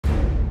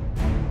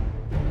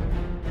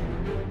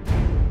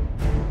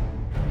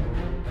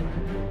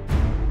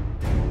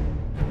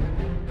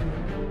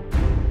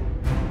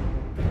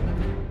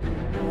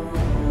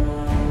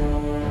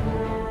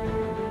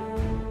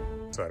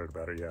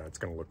about it, yeah, it's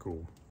gonna look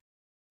cool.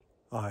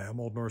 Hi, I'm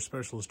Old Norse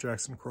Specialist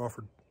Jackson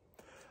Crawford.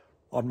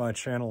 On my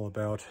channel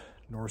about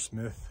Norse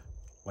myth,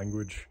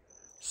 language,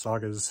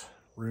 sagas,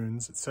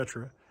 runes,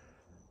 etc.,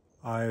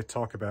 I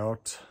talk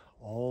about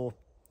all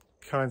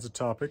kinds of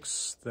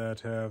topics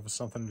that have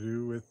something to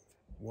do with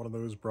one of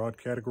those broad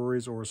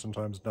categories, or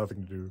sometimes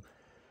nothing to do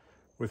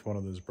with one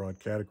of those broad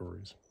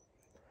categories.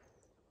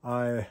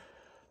 I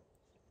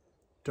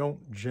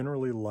don't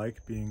generally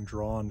like being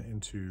drawn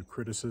into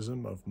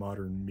criticism of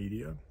modern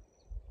media,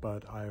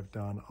 but I have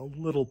done a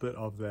little bit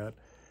of that,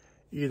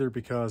 either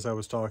because I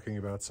was talking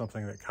about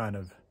something that kind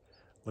of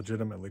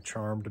legitimately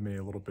charmed me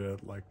a little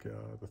bit, like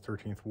the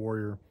 13th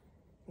Warrior,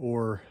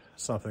 or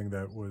something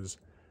that was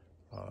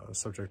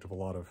subject of a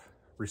lot of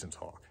recent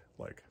talk,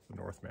 like the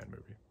Northman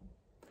movie.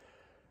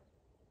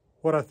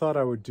 What I thought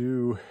I would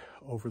do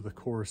over the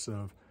course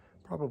of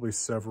probably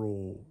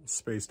several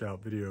spaced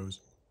out videos,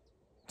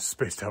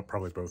 spaced out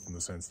probably both in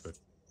the sense that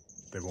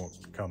they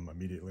won't come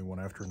immediately one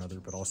after another,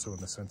 but also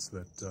in the sense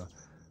that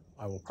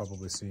I will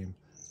probably seem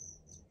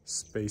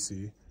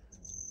spacey,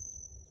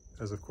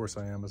 as of course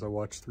I am as I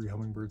watch 3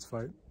 hummingbirds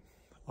fight.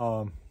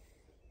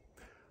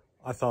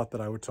 I thought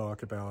that I would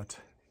talk about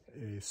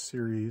a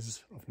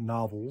series of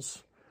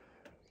novels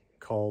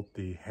called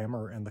the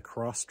Hammer and the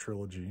Cross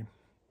trilogy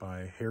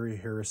by Harry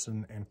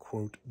Harrison and,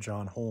 quote,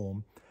 John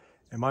Holm.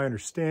 And my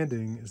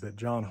understanding is that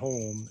John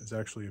Holm is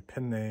actually a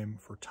pen name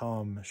for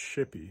Tom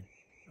Shippey,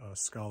 a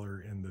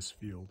scholar in this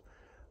field.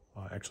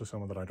 Actually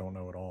someone that I don't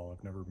know at all.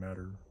 I've never met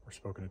or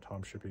spoken to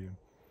Tom Shippey.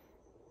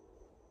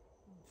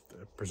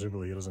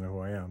 Presumably he doesn't know who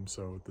I am,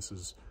 so this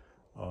is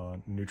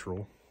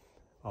neutral.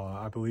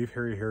 I believe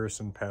Harry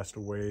Harrison passed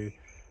away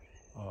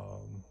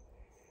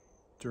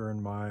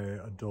during my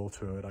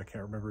adulthood. I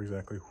can't remember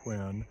exactly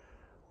when,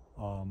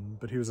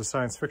 but he was a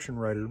science fiction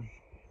writer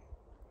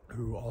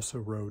who also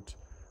wrote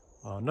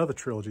another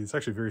trilogy. It's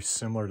actually very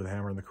similar to The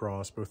Hammer and the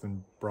Cross, both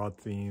in broad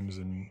themes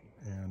and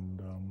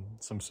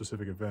some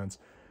specific events,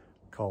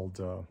 called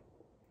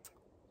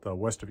the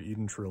West of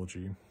Eden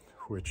trilogy,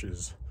 which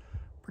is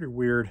pretty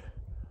weird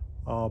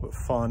but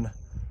fun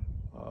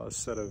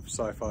set of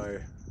sci-fi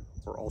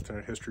or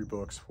alternate history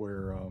books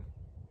where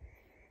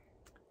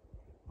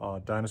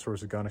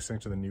dinosaurs had gone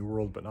extinct in the New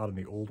World, but not in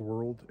the Old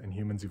World, and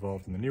humans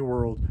evolved in the New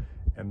World,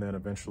 and then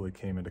eventually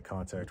came into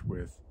contact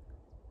with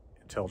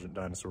intelligent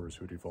dinosaurs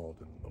who had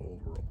evolved in the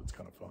Old World. It's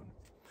kind of fun.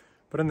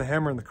 But in The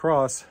Hammer and the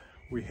Cross,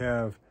 we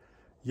have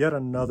yet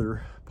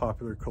another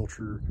popular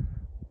culture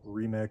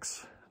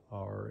remix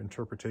or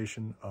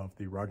interpretation of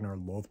the Ragnar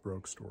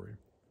Lothbrok story,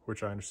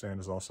 which I understand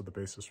is also the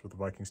basis for the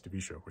Vikings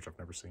TV show, which I've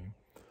never seen.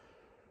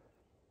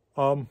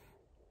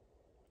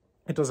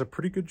 It does a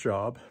pretty good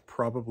job,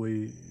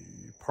 probably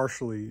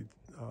partially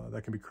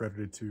that can be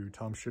credited to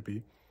Tom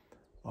Shippey.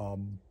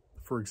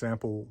 For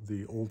example,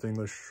 the Old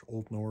English,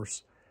 Old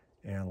Norse,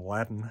 and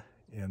Latin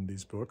in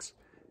these books,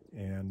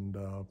 and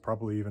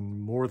probably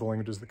even more of the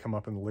languages that come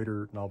up in the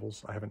later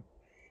novels. I haven't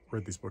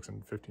read these books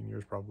in 15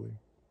 years probably,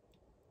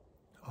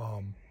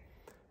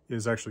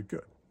 is actually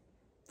good.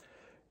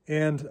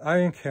 And I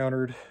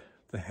encountered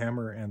The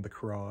Hammer and the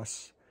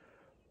Cross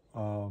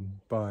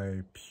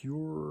by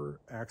pure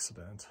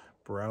accident,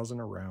 browsing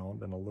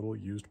around in a little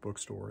used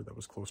bookstore that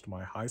was close to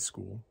my high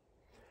school.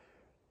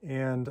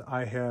 And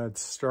I had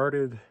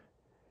started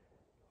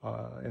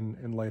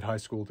in late high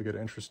school to get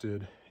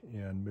interested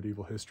in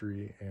medieval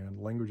history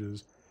and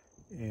languages.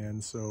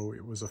 And so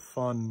it was a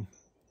fun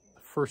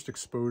first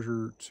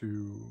exposure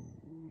to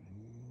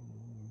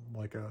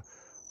like a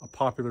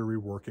popular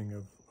reworking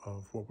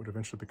of what would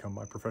eventually become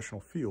my professional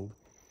field.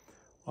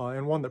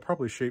 And one that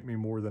probably shaped me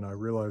more than I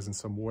realized in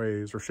some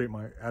ways, or shaped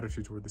my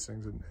attitude toward these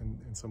things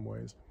in some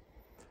ways.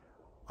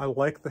 I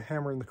like the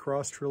Hammer and the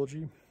Cross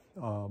trilogy.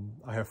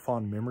 I have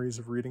fond memories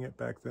of reading it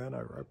back then.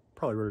 I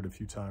probably read it a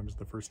few times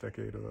the first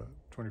decade of the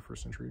 21st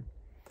century.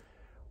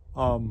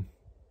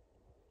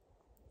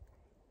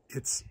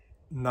 It's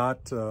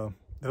not,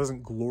 it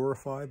doesn't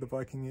glorify the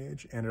Viking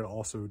Age, and it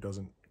also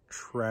doesn't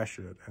trash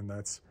it. And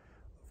that's,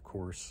 of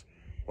course,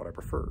 what I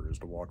prefer, is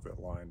to walk that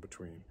line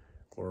between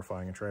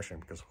glorifying and trashing,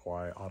 because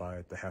why ought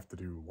I to have to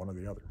do one or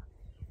the other,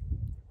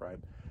 right?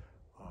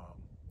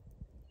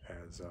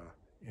 As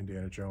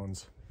Indiana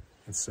Jones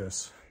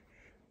insists,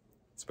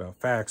 it's about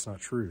facts, not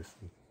truth.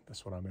 And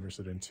that's what I'm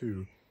interested in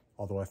too,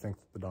 although I think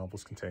that the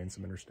novels contain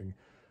some interesting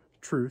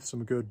truth,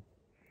 some good,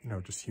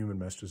 just human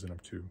messages in them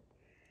too.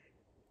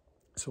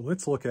 So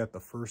let's look at the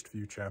first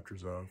few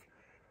chapters of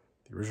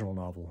the original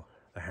novel,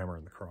 The Hammer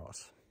and the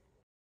Cross.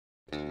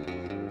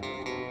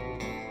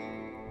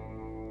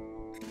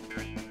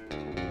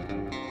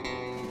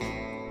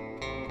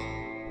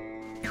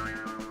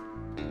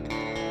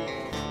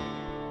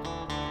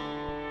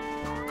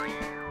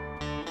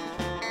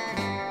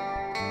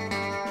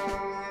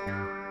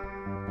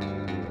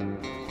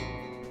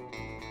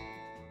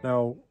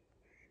 Now,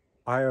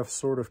 I have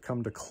sort of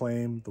come to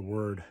claim the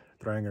word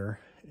dranger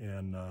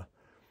in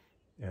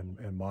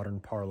modern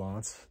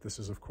parlance. This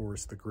is, of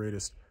course, the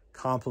greatest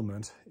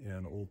compliment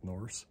in Old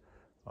Norse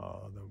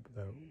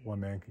that one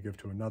man can give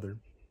to another.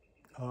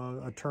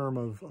 a term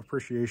of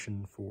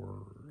appreciation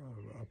for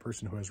a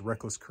person who has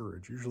reckless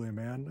courage, usually a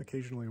man,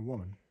 occasionally a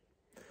woman.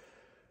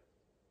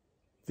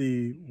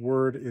 The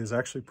word is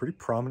actually pretty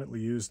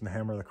prominently used in the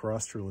Hammer of the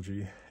Cross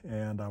trilogy,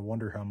 and I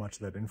wonder how much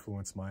that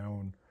influenced my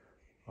own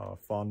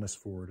fondness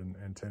for it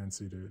and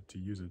tendency to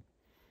use it.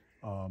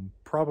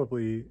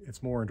 Probably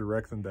it's more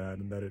indirect than that,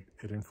 in that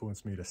it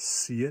influenced me to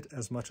see it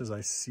as much as I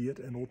see it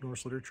in Old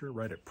Norse literature,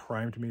 right? It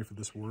primed me for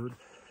this word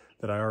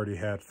that I already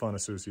had fun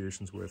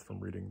associations with from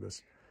reading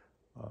this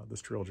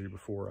trilogy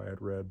before I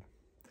had read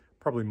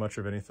probably much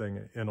of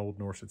anything in Old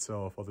Norse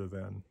itself, other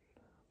than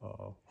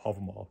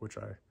Havamal, which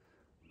I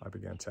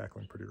began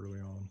tackling pretty early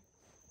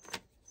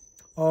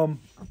on.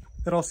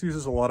 It also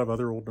uses a lot of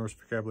other Old Norse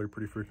vocabulary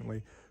pretty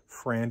frequently.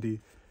 Frandi,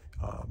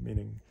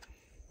 meaning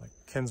like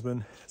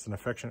kinsman, is an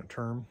affectionate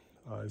term,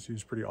 is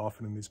used pretty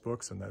often in these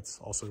books, and that's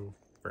also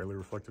fairly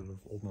reflective of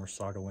Old Norse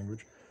saga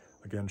language,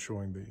 again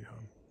showing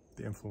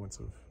the influence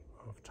of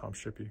Tom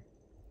Shippey.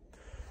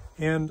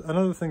 And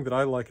another thing that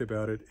I like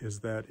about it is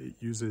that it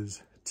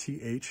uses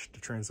th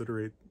to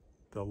transliterate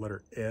the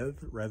letter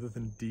eth rather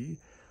than d.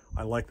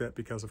 I like that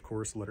because, of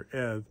course, the letter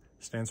eth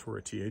stands for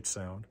a th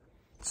sound.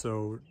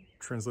 So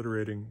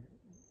transliterating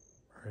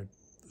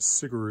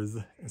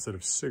Sigurd instead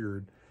of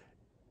Sigurd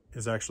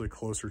is actually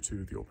closer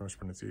to the Old Norse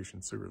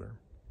pronunciation, Sigurður.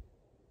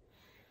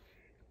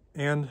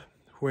 And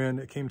when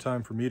it came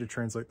time for me to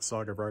translate the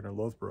Saga of Ragnar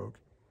Lothbrok,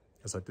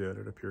 as I did,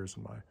 it appears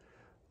in my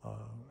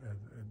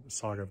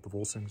Saga of the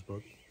Volsungs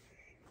book,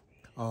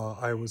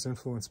 I was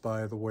influenced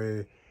by the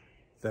way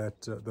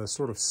that, the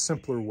sort of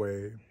simpler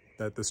way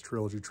that this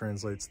trilogy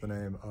translates the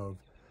name of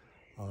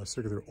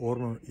Sigurður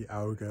Ormur í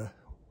Auga,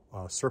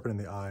 serpent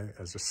in the eye,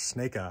 as a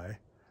snake eye,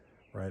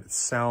 right? It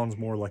sounds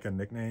more like a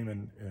nickname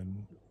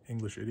in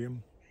English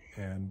idiom,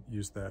 and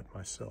used that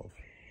myself.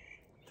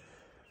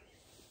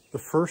 The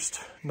first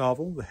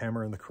novel, The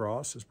Hammer and the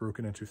Cross, is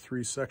broken into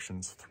 3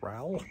 sections: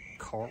 Thrall,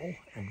 Carl,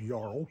 and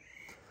Jarl,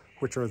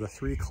 which are the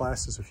 3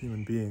 classes of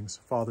human beings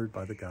fathered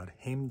by the god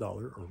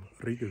Heimdallr, or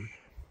Rígur,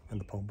 and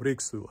the poem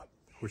Rígsthula,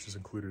 which is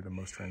included in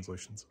most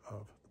translations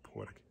of the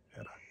Poetic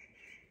Edda.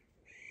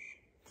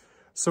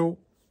 So,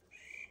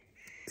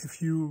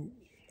 if you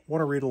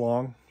want to read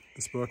along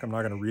this book, I'm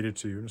not going to read it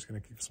to you. I'm just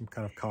going to keep some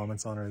kind of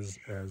comments on it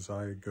as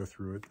I go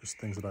through it. There's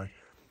things that I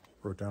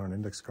wrote down on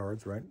index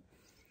cards, right?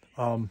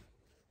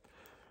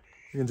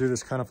 You can do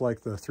this kind of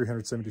like the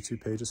 372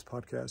 Pages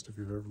podcast, if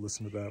you've ever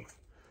listened to that, with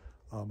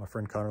my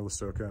friend Connor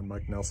Listoka and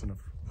Mike Nelson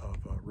of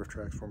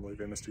Rifftracks, formerly of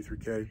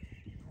MST3K,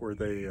 where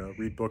they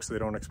read books they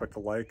don't expect to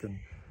like and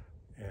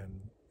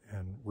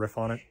riff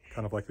on it,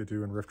 kind of like they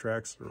do in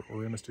Rifftracks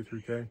or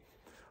MST3K. I'm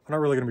not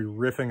really going to be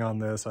riffing on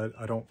this.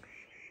 I don't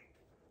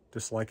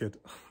dislike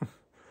it.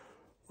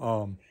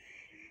 But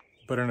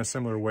in a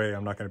similar way,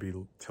 I'm not going to be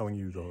telling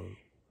you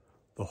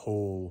the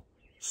whole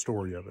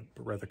story of it,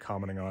 but rather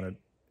commenting on it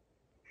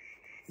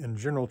in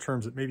general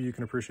terms that maybe you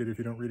can appreciate if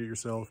you don't read it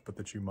yourself, but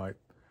that you might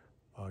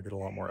get a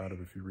lot more out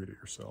of if you read it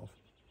yourself.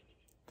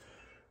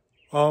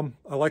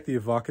 I like the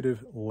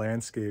evocative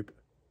landscape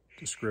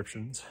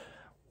descriptions.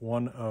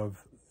 One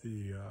of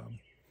the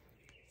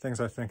things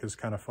I think is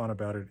kind of fun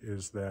about it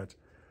is that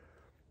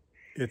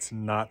it's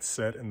not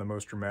set in the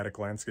most dramatic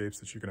landscapes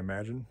that you can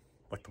imagine,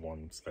 like the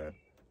ones that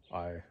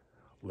I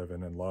live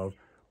in and love,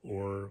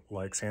 or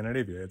like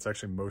Scandinavia. It's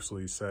actually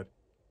mostly set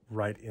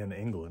right in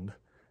England,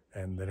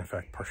 and then in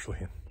fact partially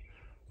in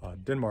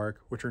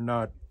Denmark, which are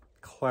not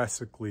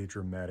classically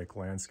dramatic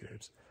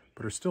landscapes,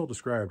 but are still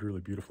described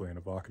really beautifully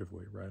and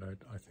evocatively, right?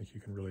 I think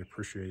you can really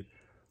appreciate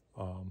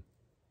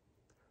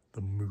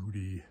the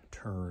moody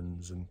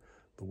turns and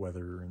the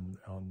weather and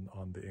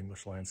on the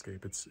English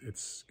landscape.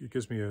 It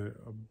gives me an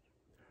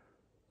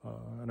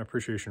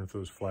appreciation for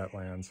those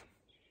flatlands.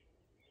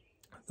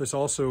 There's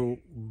also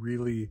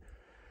really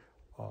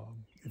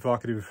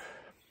evocative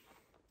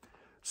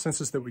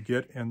senses that we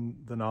get in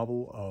the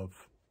novel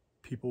of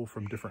people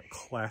from different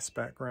class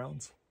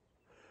backgrounds,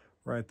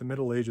 right? The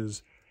Middle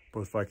Ages,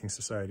 both Viking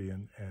society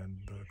and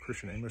the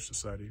Christian English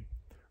society,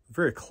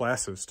 very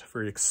classist,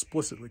 very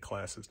explicitly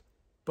classist,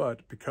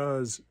 but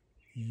because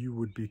you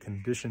would be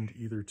conditioned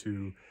either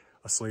to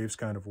a slave's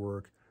kind of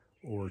work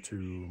or to a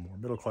more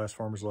middle-class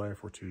farmer's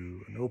life or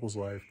to a noble's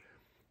life,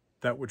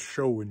 that would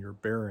show in your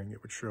bearing,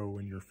 it would show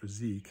in your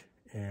physique,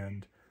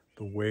 and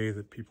the way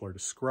that people are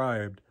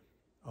described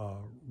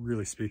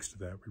really speaks to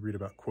that. We read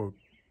about, quote,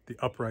 the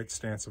upright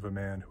stance of a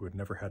man who had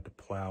never had to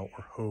plow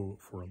or hoe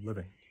for a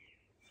living.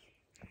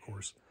 Of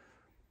course,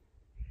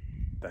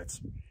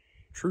 that's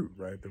true,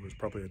 right? There was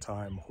probably a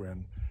time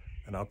when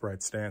an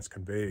upright stance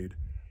conveyed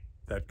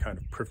that kind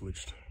of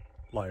privileged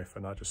life,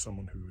 and not just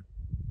someone who,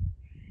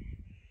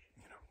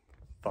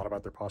 thought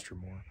about their posture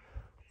more,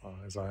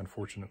 as I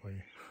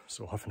unfortunately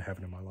so often have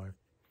it in my life.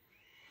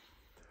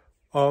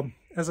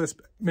 As I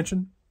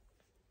mentioned,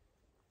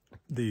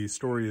 the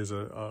story is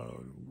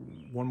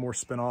one more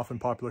spin-off in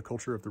popular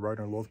culture of the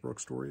Ragnar Lothbrok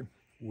story.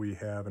 We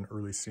have an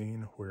early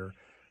scene where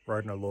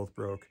Ragnar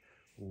Lothbrok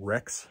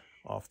wrecks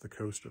off the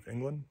coast of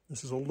England.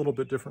 This is a little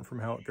bit different from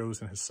how it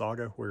goes in his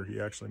saga, where he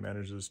actually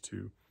manages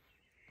to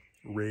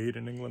raid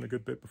in England a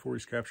good bit before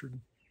he's captured.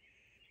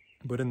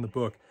 But in the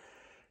book,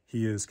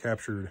 he is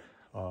captured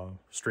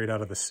straight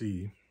out of the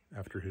sea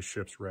after his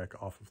ships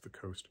wreck off of the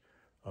coast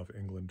of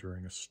England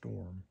during a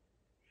storm.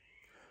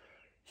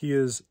 He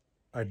is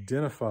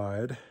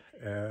identified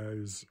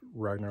as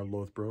Ragnar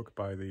Lothbrok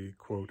by the,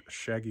 quote,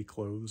 shaggy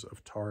clothes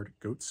of tarred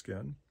goat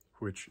skin,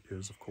 which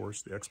is, of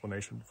course, the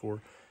explanation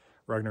for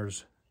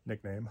Ragnar's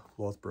nickname,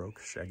 Lothbrok,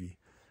 shaggy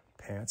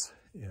pants,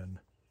 in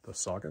the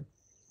saga.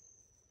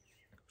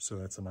 So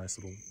that's a nice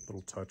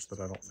little touch that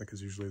I don't think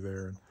is usually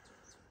there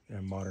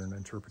in modern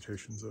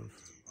interpretations of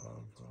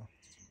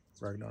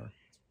Ragnar.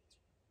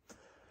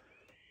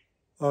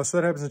 So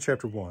that happens in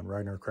chapter 1.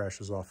 Ragnar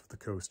crashes off the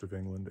coast of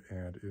England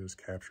and is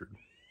captured.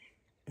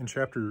 In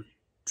chapter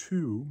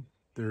 2,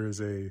 there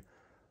is a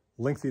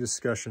lengthy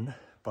discussion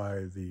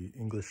by the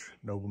English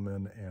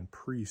noblemen and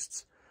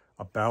priests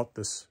about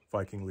this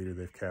Viking leader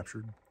they've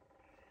captured,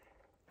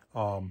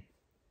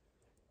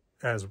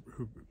 as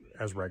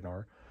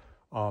Ragnar.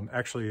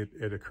 Actually,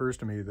 it occurs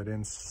to me that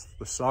in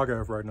the saga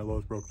of Ragnar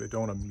Lothbrok, they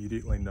don't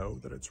immediately know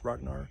that it's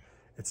Ragnar.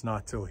 It's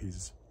not till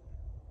he's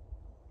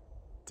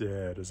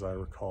dead, as I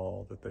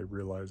recall, that they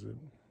realize it.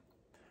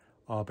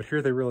 But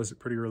here they realize it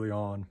pretty early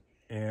on,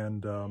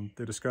 and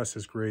they discuss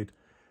his great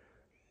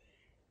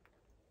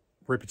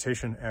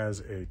reputation as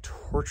a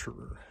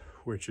torturer,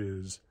 which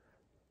is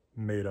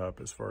made up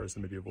as far as the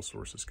medieval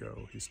sources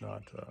go. He's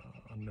not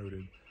a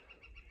noted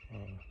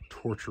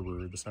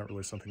torturer. That's not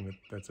really something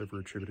that's ever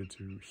attributed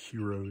to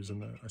heroes in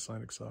the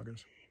Icelandic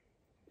sagas.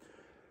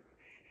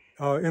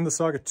 In the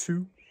Saga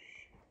 2,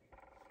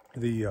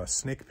 the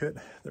snake pit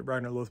that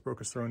Ragnar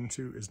Lothbrok is thrown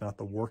into is not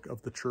the work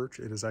of the church.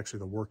 It is actually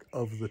the work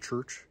of the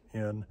church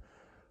in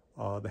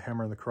the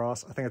Hammer and the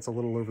Cross. I think it's a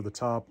little over the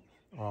top.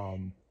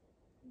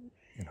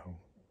 You know,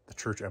 the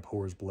church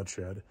abhors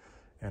bloodshed,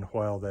 and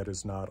while that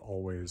is not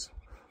always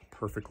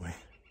perfectly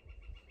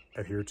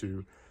adhered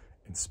to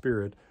in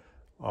spirit,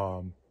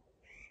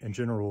 in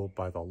general,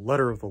 by the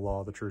letter of the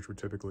law, the church would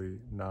typically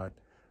not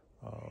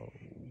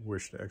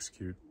wish to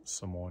execute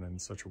someone in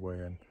such a way,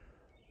 and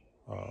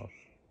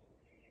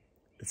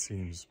it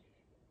seems,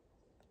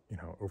 you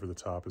know, over the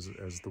top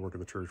as the work of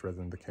the church rather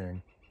than the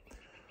king.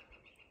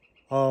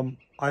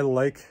 I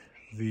like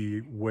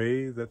the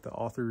way that the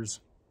authors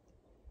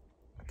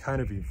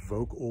kind of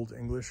evoke Old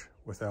English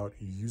without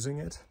using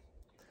it,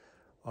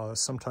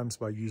 sometimes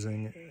by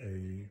using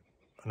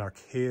an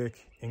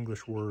archaic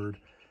English word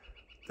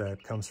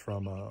that comes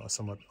from a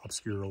somewhat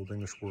obscure Old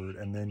English word,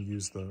 and then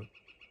use the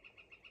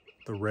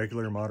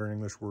regular modern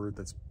English word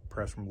that's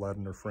perhaps from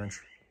Latin or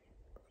French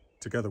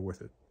together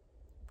with it,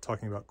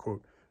 talking about,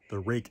 quote, the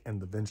rake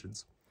and the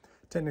vengeance.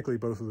 Technically,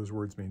 both of those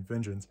words mean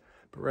vengeance,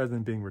 but rather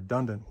than being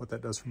redundant, what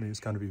that does for me is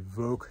kind of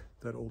evoke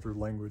that older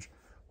language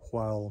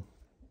while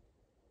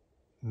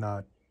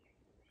not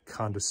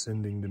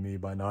condescending to me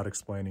by not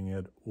explaining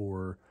it,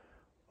 or,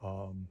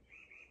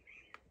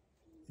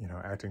 you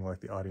know, acting like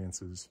the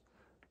audience is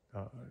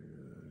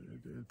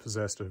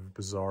possessed of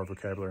bizarre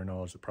vocabulary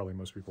knowledge that probably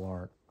most people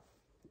aren't.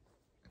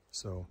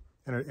 So,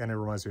 and it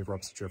reminds me of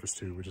Robinson Jeffers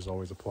too, which is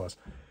always a plus.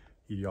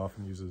 He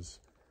often uses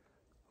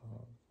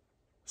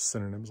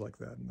synonyms like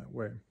that in that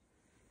way.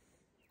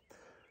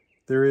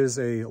 There is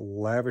a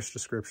lavish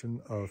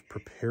description of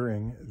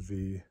preparing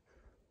the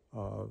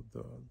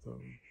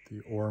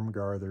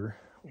Ormgarður,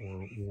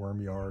 or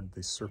Wormyard,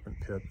 the serpent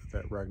pit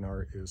that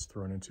Ragnar is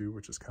thrown into,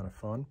 which is kind of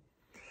fun.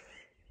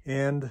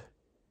 And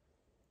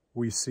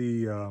we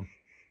see,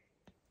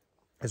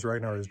 as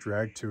Ragnar is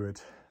dragged to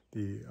it,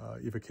 the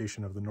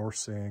evocation of the Norse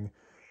saying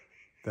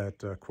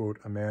that, quote,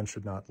 a man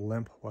should not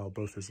limp while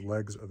both his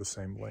legs are the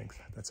same length.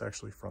 That's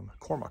actually from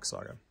Cormac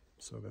Saga.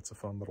 So that's a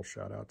fun little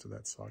shout out to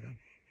that saga.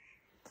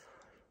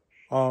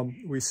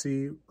 We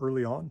see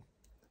early on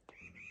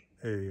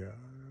a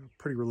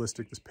pretty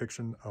realistic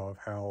depiction of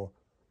how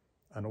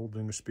an Old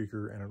English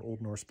speaker and an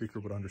Old Norse speaker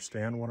would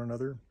understand one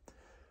another,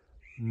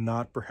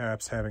 not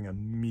perhaps having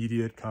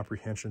immediate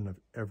comprehension of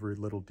every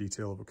little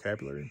detail of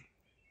vocabulary,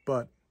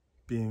 but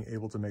being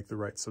able to make the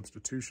right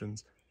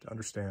substitutions to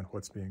understand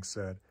what's being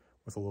said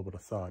with a little bit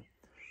of thought.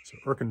 So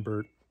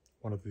Erkenbert,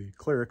 one of the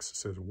clerics,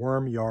 says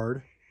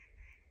Wormyard,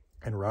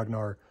 and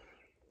Ragnar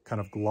kind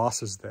of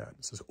glosses that.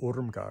 It says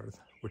Ormgarð,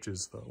 which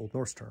is the Old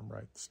Norse term,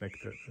 right? The snake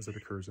pit, as it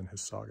occurs in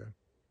his saga.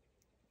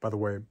 By the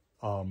way,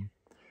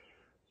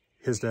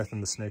 his death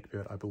in the snake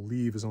pit, I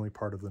believe, is only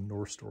part of the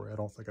Norse story. I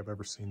don't think I've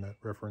ever seen that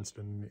referenced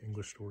in the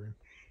English story.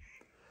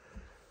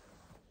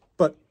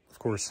 But, of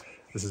course,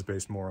 this is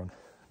based more on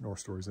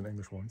Norse stories than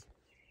English ones.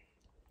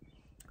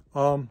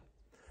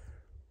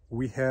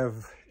 We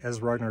have,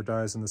 as Ragnar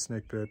dies in the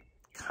snake pit,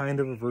 kind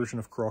of a version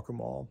of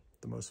Crocomal,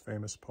 the most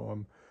famous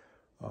poem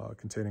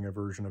containing a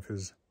version of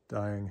his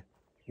dying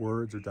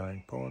words or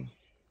dying poem.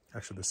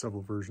 Actually, there's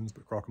several versions,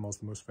 but Crocomal's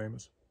the most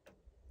famous.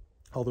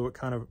 Although it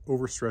kind of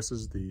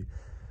overstresses the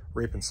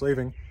rape and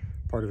slaving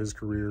part of his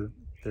career,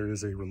 there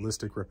is a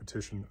realistic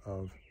repetition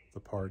of the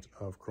part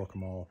of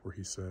Crocomal where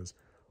he says,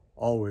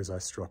 "Always I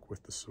struck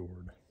with the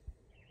sword."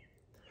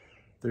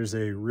 There's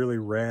a really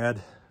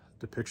rad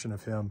depiction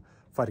of him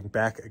fighting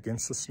back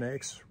against the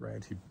snakes,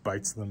 right? He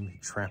bites them, he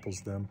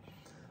tramples them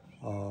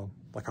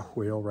like a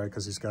whale, right?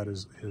 Because he's got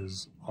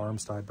his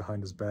arms tied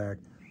behind his back,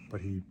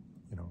 but he,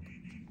 you know,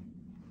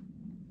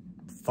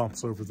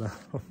 thumps over them,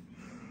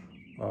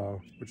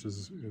 which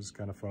is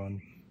kind of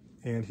fun.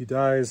 And he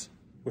dies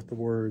with the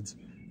words,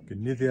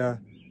 Gnidja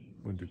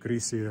mundu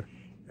grisir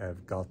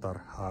ev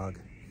galtar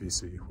hag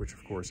visi, which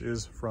of course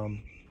is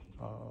from,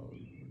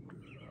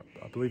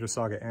 I believe, a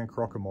saga and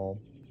Krokumál,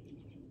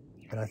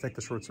 and I think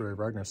the short story of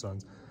Ragnar's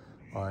Sons.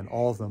 And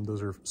all of them,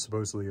 those are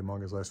supposedly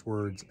among his last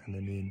words, and they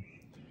mean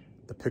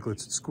the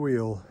piglets would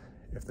squeal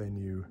if they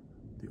knew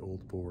the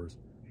old boar's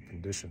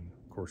condition,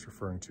 of course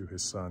referring to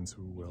his sons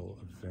who will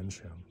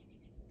avenge him.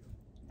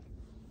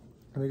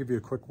 Let me give you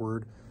a quick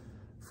word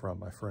from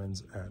my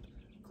friends at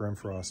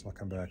Grimfrost, and I'll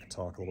come back and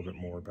talk a little bit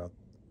more about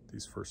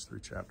these first 3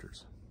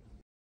 chapters.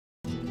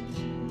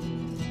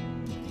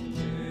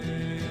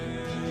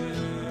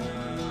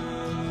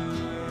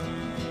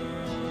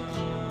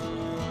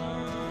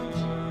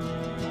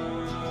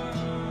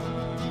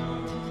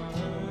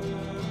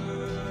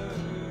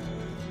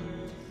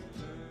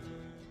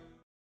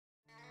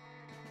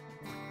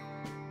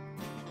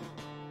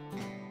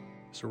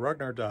 So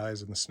Ragnar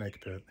dies in the snake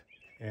pit,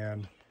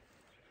 and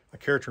a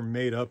character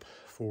made up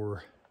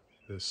for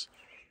this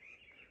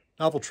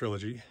novel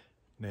trilogy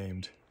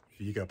named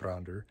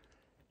Vigabrander,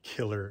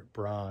 Killer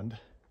Brand,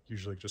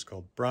 usually just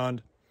called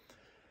Brand,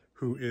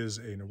 who is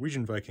a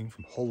Norwegian Viking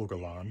from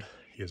Hålogaland.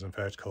 He is in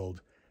fact called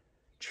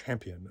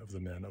Champion of the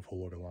Men of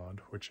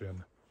Hålogaland, which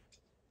in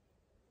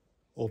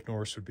Old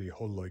Norse would be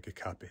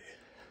Hålogaskapi.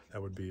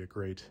 That would be a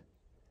great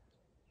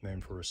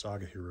name for a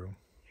saga hero.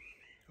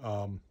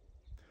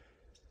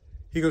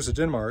 He goes to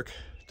Denmark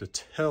to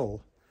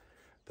tell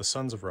the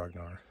sons of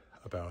Ragnar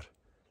about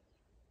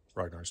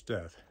Ragnar's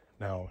death.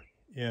 Now,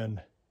 in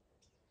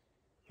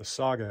the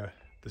saga,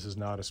 this is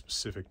not a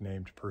specific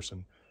named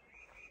person,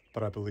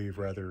 but I believe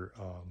rather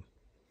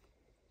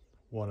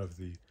one of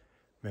the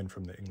men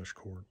from the English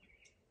court.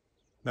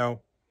 Now,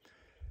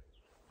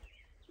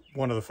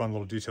 one of the fun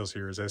little details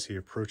here is as he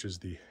approaches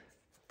the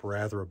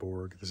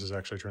Bræðraborg, this is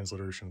actually a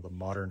transliteration of the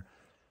modern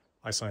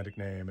Icelandic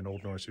name. In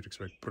Old Norse, you'd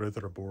expect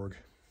Bræðraborg,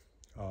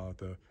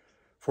 the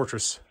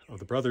fortress of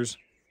the brothers.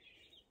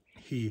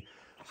 He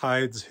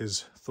hides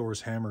his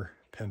Thor's hammer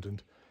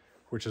pendant,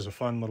 which is a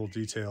fun little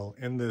detail.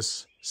 In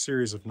this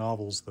series of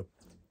novels, the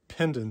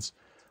pendants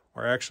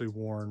are actually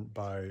worn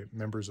by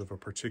members of a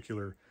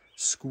particular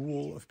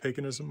school of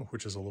paganism,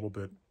 which is a little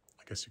bit,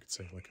 I guess you could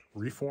say, like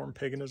reform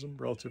paganism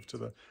relative to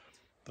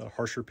the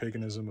harsher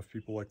paganism of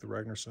people like the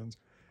Ragnar sons.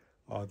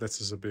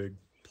 This is a big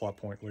plot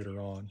point later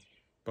on,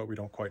 but we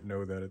don't quite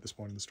know that at this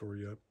point in the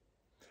story yet.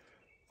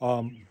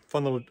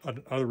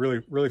 Another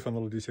really fun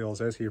little detail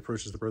is as he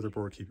approaches the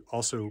Bræðraborg, he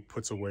also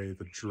puts away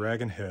the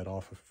dragon head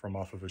off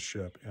of his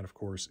ship. And of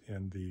course,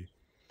 in the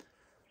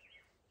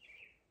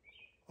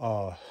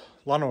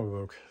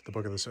Landnámabók, the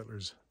Book of the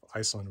Settlers of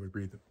Iceland, we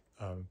read that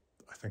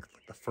I think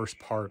like the first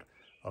part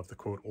of the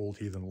quote old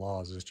heathen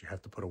laws is that you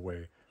have to put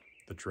away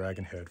the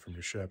dragon head from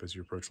your ship as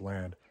you approach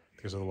land,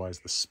 because otherwise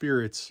the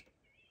spirits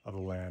of the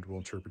land will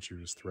interpret you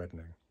as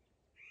threatening.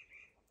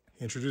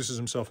 He introduces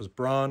himself as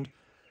Brand.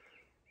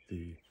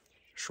 The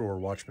shore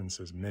watchman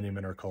says, many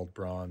men are called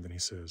Brand, and he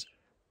says,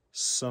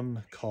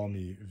 some call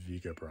me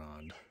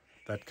Vigabrand.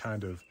 That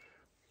kind of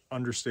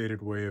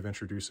understated way of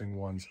introducing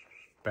one's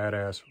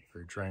badass,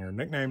 very Dranger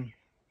nickname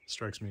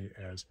strikes me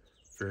as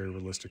very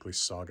realistically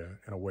saga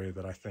in a way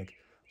that I think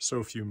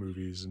so few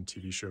movies and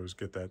TV shows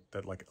get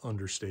that like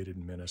understated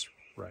menace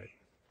right.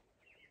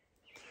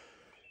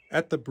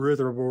 At the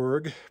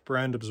Bræðraborg,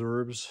 Brand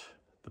observes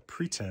the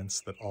pretense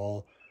that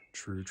all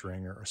true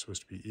Dranger are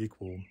supposed to be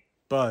equal.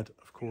 But,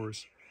 of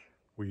course,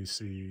 we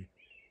see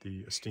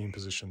the esteemed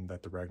position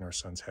that the Ragnar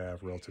sons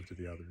have relative to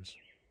the others.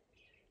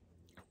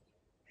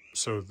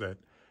 So that,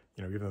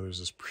 you know, even though there's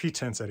this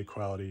pretense at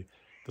equality,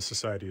 the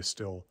society is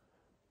still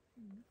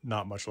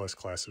not much less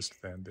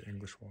classist than the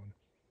English one.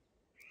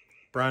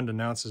 Brand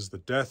announces the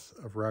death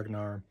of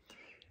Ragnar,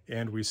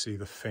 and we see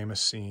the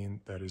famous scene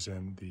that is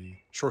in the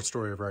short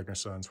story of Ragnar's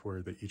Sons,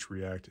 where they each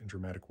react in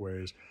dramatic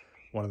ways.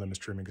 One of them is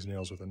trimming his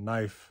nails with a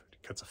knife,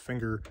 he cuts a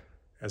finger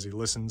as he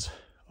listens.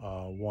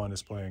 One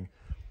is playing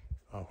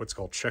what's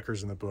called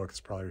checkers in the book. It's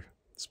probably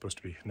supposed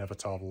to be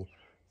Hnefatafl,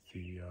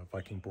 the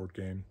Viking board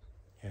game.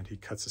 And he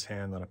cuts his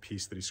hand on a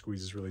piece that he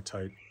squeezes really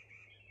tight.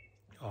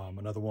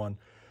 Another one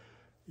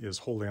is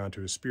holding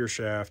onto his spear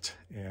shaft,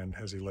 and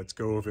as he lets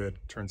go of it,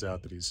 turns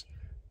out that he's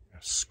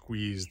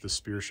squeezed the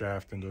spear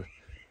shaft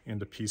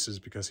into pieces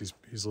because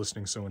he's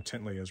listening so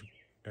intently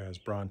as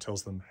Brand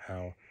tells them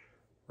how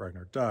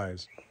Ragnar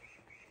dies.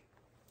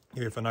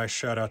 He gave a nice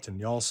shout out to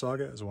Njal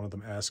Saga as one of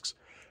them asks,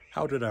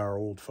 how did our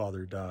old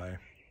father die?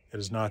 It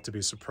is not to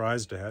be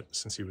surprised at,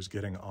 since he was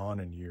getting on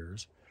in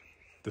years.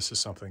 This is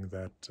something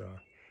that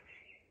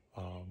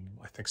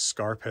I think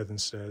Skarphedin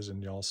says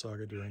in Njal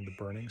Saga during the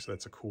burning, so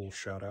that's a cool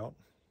shout out.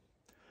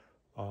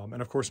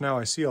 And of course, now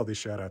I see all these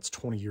shout outs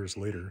 20 years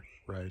later,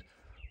 right?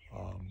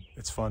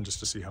 It's fun just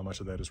to see how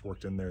much of that is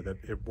worked in there, that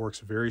it works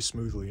very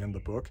smoothly in the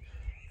book,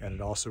 And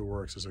it also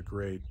works as a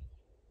great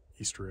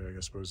Easter egg,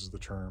 I suppose is the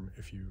term,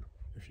 if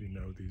you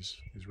know these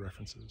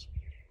references.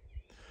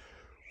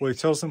 Well, he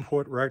tells them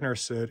what Ragnar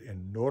said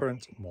in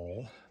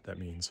Norrøntmål, that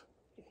means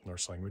Old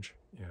Norse language,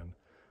 in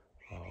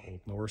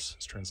Old Norse.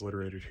 It's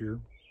transliterated here.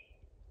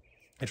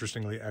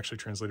 Interestingly, actually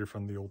translated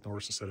from the Old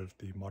Norse instead of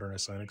the modern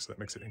Icelandic, so that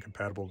makes it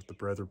incompatible with the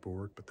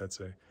Bræðraborg, but that's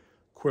a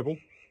quibble.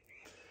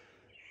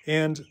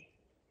 And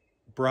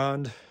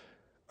Brand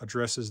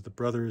addresses the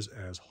brothers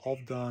as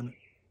Halfdan,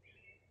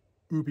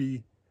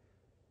 Ubi,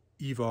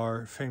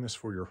 Ivar, famous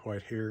for your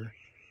white hair,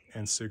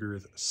 and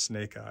Sigurd,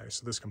 Snake Eye.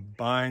 So this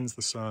combines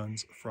the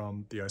sons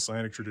from the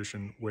Icelandic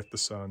tradition with the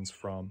sons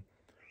from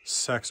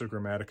Saxo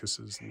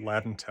Grammaticus's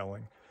Latin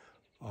telling,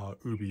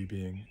 Ubi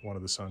being one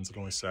of the sons that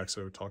only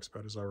Saxo talks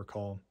about, as I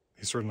recall.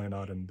 He's certainly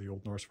not in the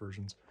Old Norse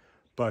versions,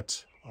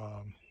 but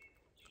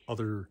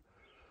other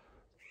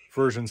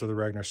versions of the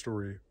Ragnar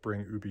story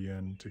bring Ubi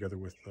in together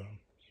with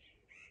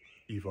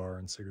Ivar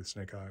and Sigurd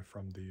Snake Eye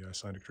from the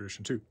Icelandic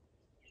tradition too.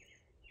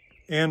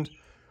 And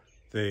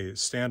they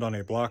stand on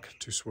a block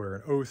to swear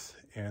an oath,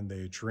 and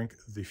they drink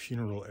the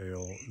funeral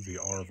ale, the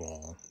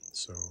Arval.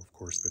 So, of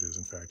course, that is,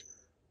 in fact,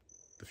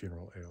 the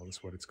funeral ale.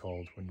 That's what it's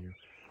called when you...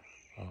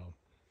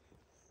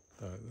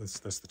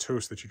 that's the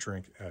toast that you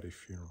drink at a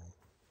funeral.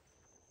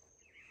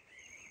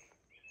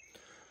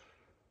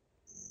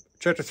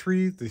 Chapter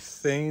 3, the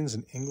Thanes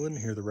in England.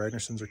 Here the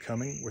Ragnarsons are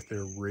coming with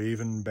their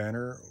raven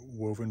banner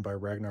woven by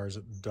Ragnar's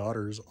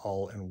daughters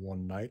all in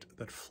one night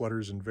that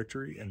flutters in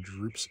victory and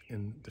droops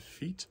in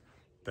defeat.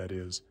 That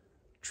is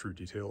true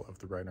detail of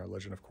the Ragnar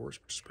legend, of course,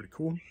 which is pretty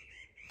cool.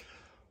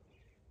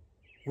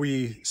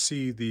 We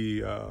see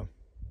that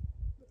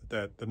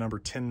the number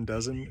 10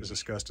 dozen is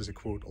discussed as a,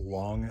 quote,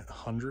 long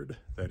 100.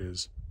 That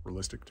is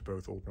realistic to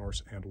both Old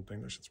Norse and Old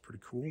English. It's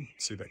pretty cool.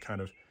 See that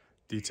kind of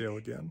detail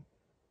again.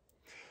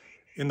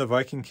 In the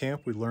Viking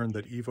camp, we learned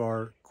that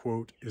Ivar,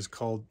 quote, is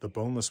called the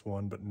Boneless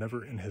One, but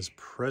never in his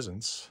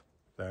presence.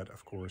 That,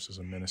 of course, is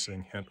a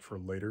menacing hint for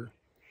later.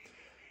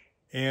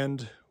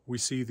 And we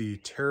see the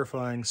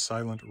terrifying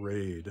silent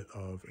raid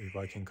of a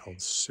Viking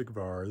called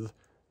Sigvard.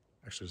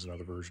 Actually, there's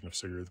another version of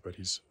Sigurd, but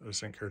he's a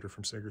distinct character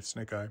from Sigurd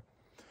Snake Eye.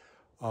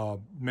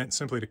 Meant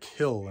simply to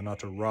kill and not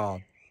to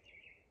rob,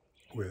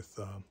 with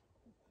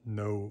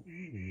no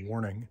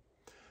warning.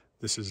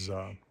 This is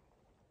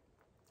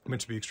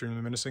meant to be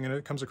extremely menacing, and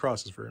it comes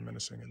across as very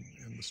menacing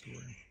in the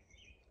story.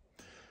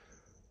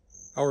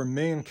 Our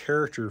main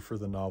character for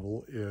the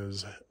novel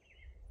is,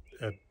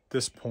 at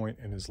this point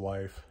in his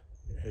life,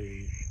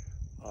 a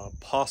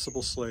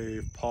possible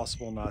slave,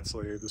 possible not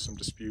slave. There's some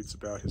disputes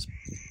about his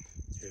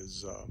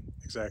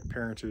exact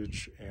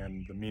parentage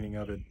and the meaning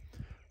of it.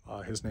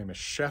 His name is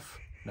Chef.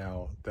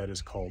 Now, that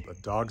is called a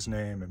dog's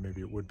name, and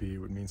maybe it would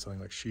mean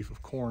something like sheaf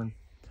of corn.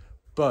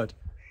 But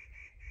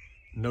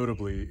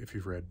notably, if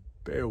you've read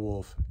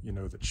Beowulf, you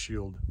know that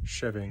Shield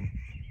Sheving,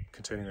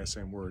 containing that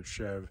same word,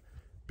 Shev,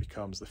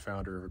 becomes the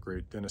founder of a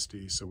great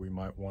dynasty, so we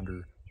might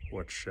wonder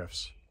what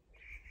Chef's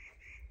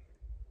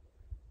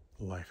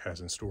life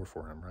has in store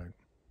for him, right?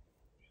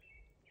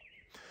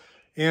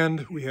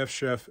 And we have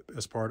Chef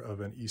as part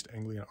of an East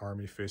Anglian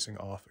army facing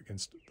off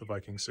against the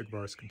Viking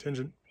Sigvard's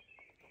contingent,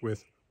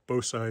 with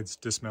both sides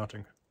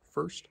dismounting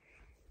first.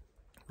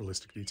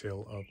 Realistic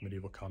detail of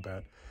medieval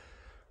combat.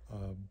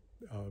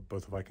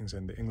 Both the Vikings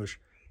and the English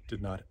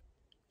did not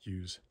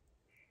use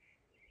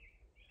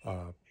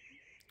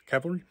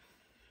cavalry.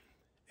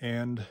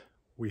 And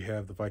we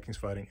have the Vikings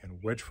fighting in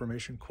wedge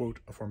formation, quote,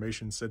 a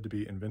formation said to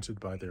be invented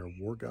by their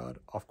war god,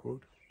 off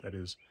quote. That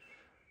is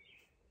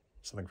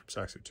something from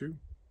Saxo 2.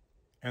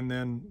 And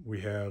then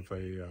we have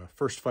a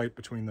first fight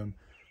between them,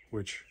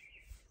 which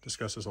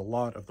discusses a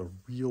lot of the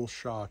real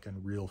shock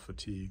and real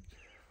fatigue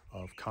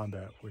of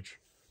combat, which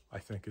I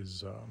think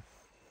is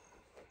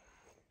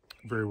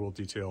very well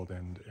detailed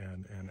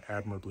and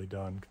admirably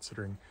done,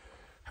 considering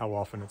how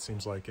often it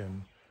seems like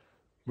in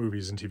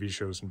movies and TV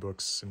shows and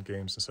books and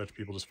games and such,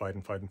 people just fight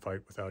and fight and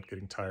fight without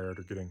getting tired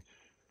or getting,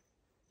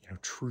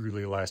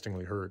 truly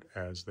lastingly hurt,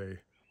 as they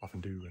often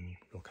do in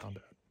real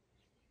combat.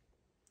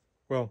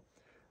 Well,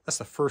 that's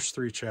the first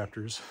 3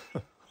 chapters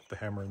of The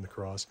Hammer and the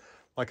Cross.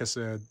 Like I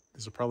said,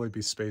 these will probably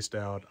be spaced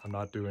out. I'm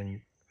not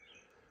doing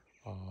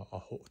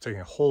taking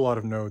a whole lot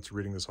of notes,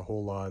 reading this a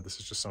whole lot. This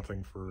is just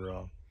something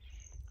for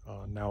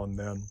now and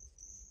then.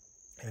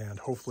 And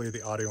hopefully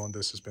the audio on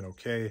this has been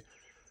okay.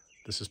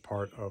 This is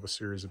part of a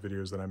series of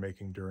videos that I'm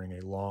making during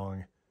a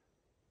long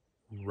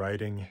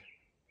writing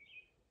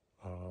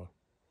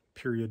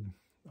period.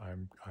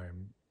 I'm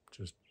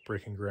just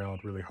breaking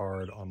ground really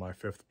hard on my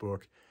 5th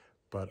book,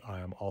 but I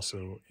am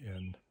also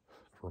in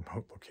a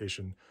remote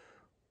location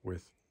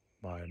with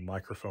my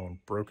microphone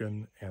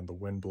broken and the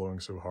wind blowing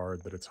so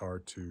hard that it's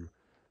hard to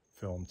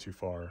film too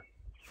far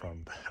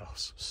from the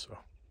house. So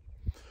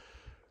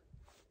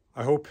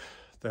I hope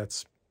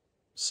that's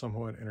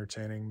somewhat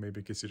entertaining. Maybe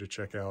it gets you to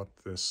check out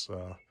this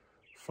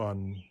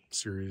fun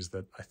series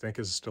that I think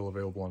is still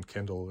available on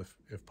Kindle,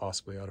 if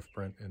possibly out of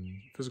print in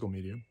physical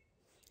media.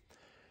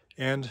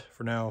 And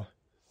for now,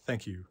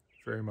 thank you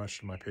very much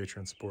to my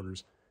Patreon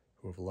supporters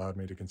who have allowed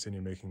me to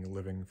continue making a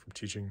living from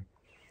teaching.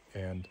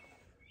 And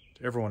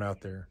to everyone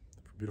out there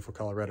from beautiful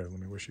Colorado, let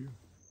me wish you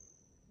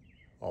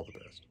all the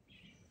best.